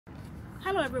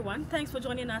Hello everyone, thanks for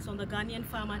joining us on the Ghanaian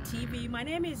Farmer TV. My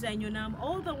name is Zainunam,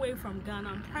 all the way from Ghana.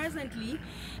 I'm presently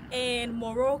in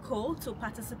Morocco to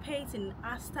participate in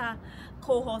ASTA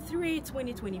Cohort 3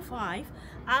 2025.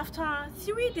 After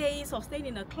 3 days of staying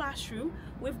in a classroom,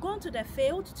 we've gone to the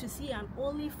field to see an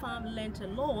only farm learnt a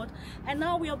lot, and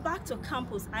now we are back to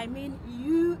campus, I mean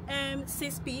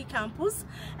UM6P campus,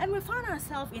 and we found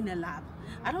ourselves in a lab.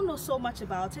 I don't know so much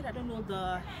about it, I don't know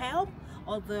the help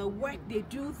or the work they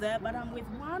do there, but I'm with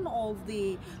one of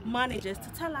the managers to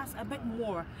tell us a bit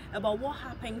more about what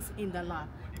happens in the lab.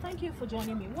 Thank you for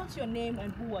joining me. What's your name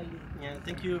and who are you? Yeah,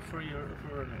 thank you for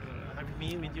having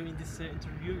me with you in this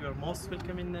interview. You're most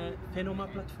welcome in the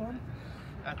PhenoMa platform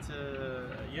at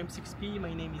UM6P.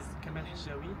 My name is Kamal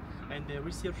Hajjawi. I'm the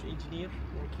research engineer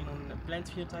working on plant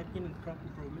phenotyping and crop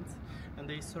improvements,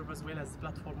 and I serve as well as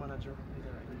platform manager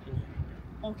in here.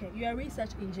 Okay, you're a research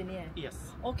engineer? Yes.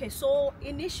 Okay, so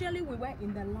initially we were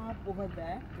in the lab over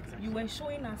there. Exactly. You were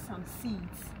showing us some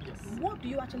seeds. Yes. What do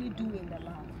you actually do in the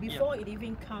lab before it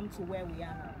even comes to where we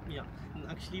are now? Yeah, and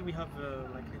actually we have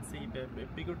like let's say a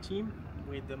bigger team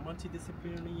with the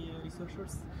multidisciplinary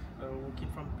researchers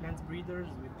working from plant breeders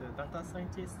with data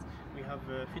scientists. We have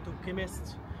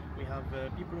phytochemists. We have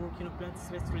people working on plant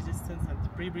stress resistance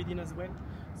and pre-breeding as well.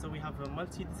 So we have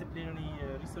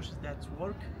multidisciplinary researchers that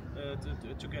work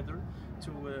together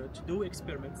to do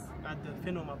experiments at the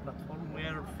PhenoMa platform,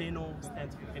 where Pheno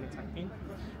stands for phenotyping,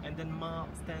 and then Ma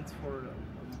stands for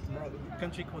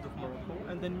country code of Morocco,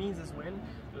 and then means as well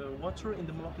water in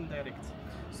the Moroccan dialect.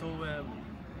 So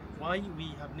why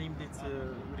we have named it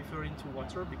referring to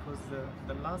water, because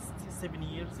the last 7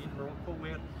 years in Morocco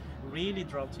were really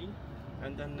droughty,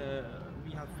 and then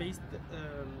we have faced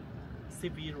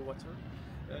severe water.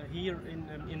 Here in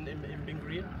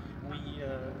Benguir,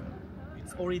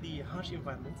 it's already a harsh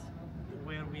environment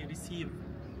where we receive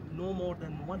no more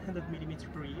than 100 millimeters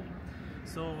per year.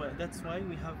 So that's why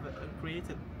we have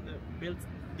built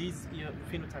this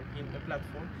phenotyping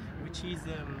platform, which is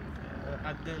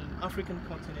at the African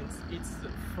continent. It's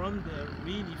from the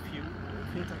really few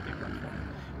phenotyping platform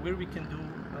where we can do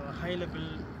high-level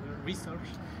research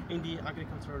in the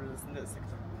agricultural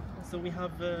sector. So we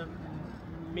have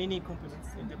many components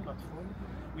in the platform.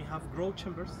 We have grow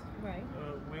chambers, right,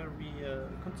 where we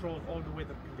control all the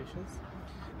weather conditions,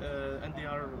 and they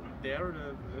are there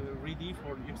ready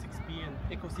for UM6P and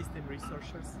ecosystem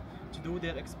researchers to do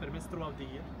their experiments throughout the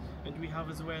year. And we have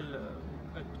as well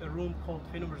a room called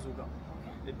Pheno Mobile.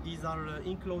 These are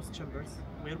enclosed chambers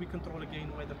where we control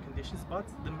again weather conditions, but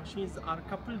the machines are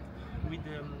coupled with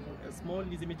a small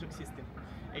isometric system.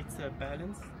 It's a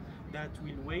balance that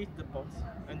will weight the pot,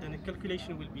 and then a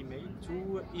calculation will be made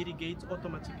to irrigate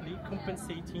automatically,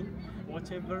 compensating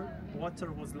whatever water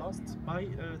was lost by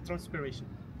transpiration.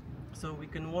 So we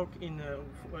can work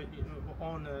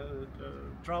on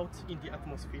drought in the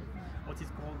atmosphere, what is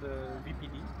called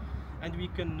VPD, and we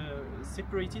can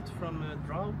separate it from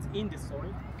drought in the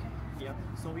soil. Yeah,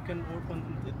 so we can work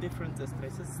on the different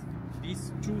stresses,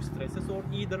 these two stresses, or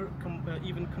either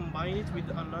even combine it with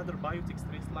another biotic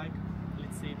stress, like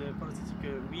let's say the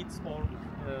parasitic weeds or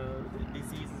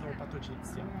diseases or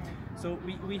pathogens. Yeah. So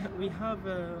we have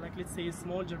like let's say a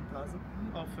small germplasm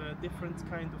of different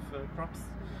kind of crops.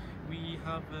 We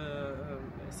have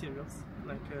cereals,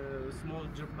 like a small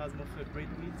germplasm of bread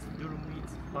wheats, durum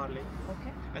wheat, barley.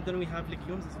 Okay. And then we have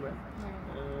legumes as well.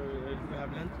 We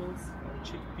have lentils,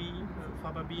 chickpea,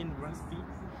 faba bean, grass pea.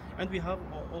 And we have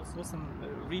also some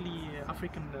really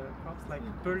African crops like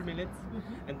pearl millet,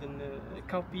 and then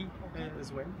cowpea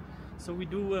as well. So we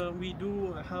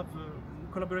do have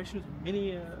collaborations with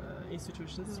many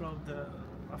institutions throughout the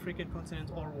African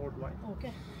continent or worldwide.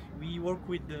 Okay. We work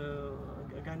with the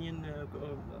Ghanaian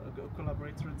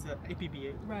collaborators,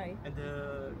 APBA, right, and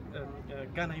the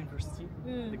Ghana University,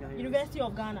 the Ghana University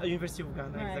of Ghana. University of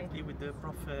Ghana, right, exactly, with the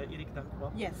Prof. Eric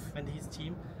Dankwa, yes, and his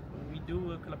team. We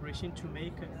do a collaboration to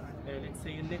make, let's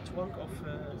say, a network of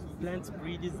plant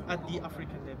breeders at the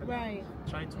African level. Right.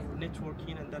 Try to network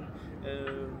in and then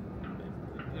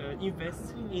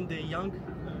invest in the young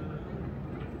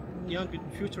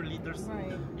future leaders,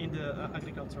 right, in the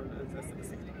agricultural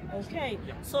sector. Okay,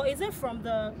 yeah. So is it from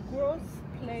the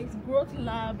growth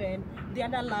lab and the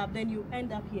other lab, then you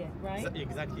end up here, right?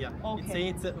 Exactly, yeah. Okay.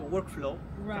 It's a workflow,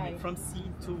 right, from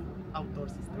seed to outdoor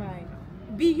system. Right.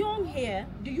 Beyond here,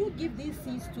 do you give these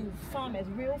seeds to farmers,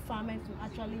 real farmers, to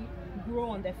actually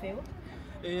grow on the field?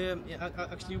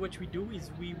 Actually, what we do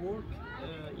is we work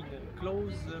in a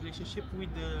close relationship with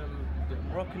the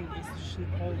Moroccan institution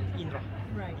called INRA.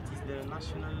 Right. It is the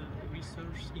National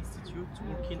Research Institute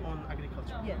working on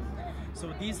agriculture. Yes.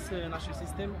 So this national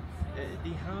system,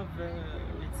 they have,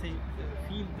 let's say,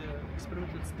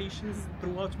 experimental stations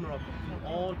throughout Morocco, in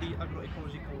all the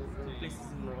agroecological places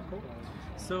in Morocco.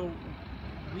 So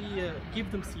we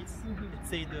give them seeds, let's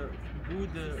say the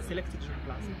good selected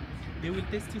germplasm. They will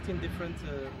test it in different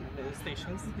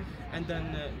stations, and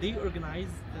then they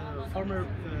organize farmer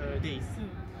days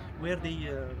where they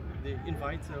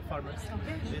invite farmers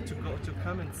to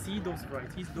come and see those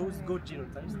varieties, those good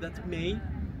genotypes that may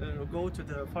go to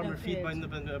the farmer feed by the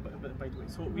way.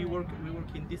 So we work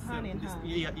in this hand in hand.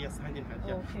 Yes, hand in hand.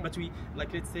 Yeah. Okay. But we,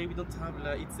 like, let's say we don't have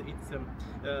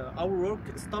our work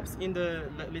stops in the,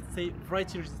 let's say,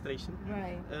 variety registration.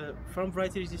 Right. From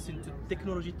variety registration to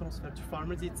technology transfer to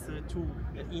farmers, it's to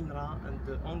INRA and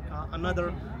ONCA,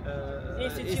 another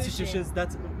institutions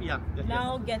that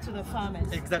now get to the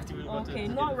farmers. Exactly. Okay.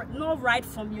 Not right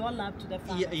from your lab to the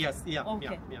farmers. Yes.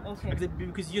 Okay. Okay.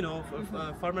 Because you know,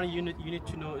 farmer you need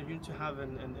to know, you need to have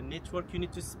a network. You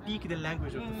need to speak the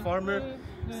language of the farmer.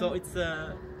 So it's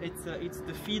the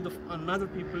feed of another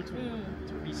people to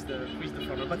reach the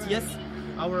farmer. But yes,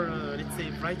 our let's say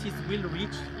varieties will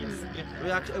reach. Yes,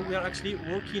 we are actually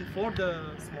working for the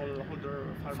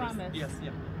smallholder farmers. Yes,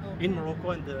 in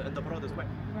Morocco and abroad as well.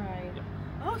 Right.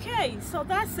 Yeah. Okay, so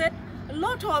that's it. A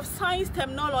lot of science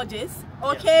terminologies,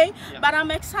 okay? Yeah. But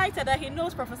I'm excited that he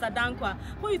knows Professor Dankwa,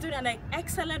 who is doing an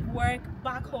excellent work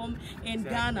back home in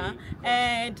Ghana.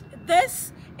 And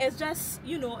this is just,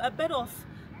 you know, a bit of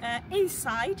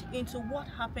insight into what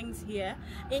happens here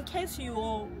in case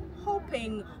you're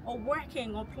hoping or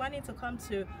working or planning to come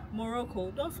to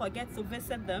Morocco. Don't forget to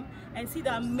visit them and see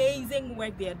the amazing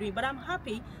work they are doing. But I'm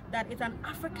happy that it's an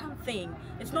African thing.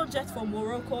 It's not just for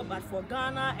Morocco, but for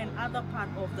Ghana and other part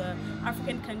of the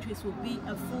African countries will be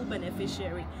a full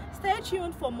beneficiary. Stay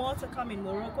tuned for more to come in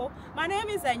Morocco. My name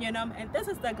is Yonam and this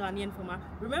is the Ghanaian Farmer.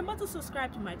 Remember to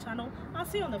subscribe to my channel. I'll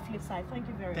see you on the flip side. Thank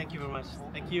you very much. Thank you very much.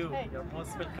 Thank you. Hey. You're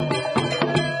most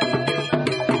welcome.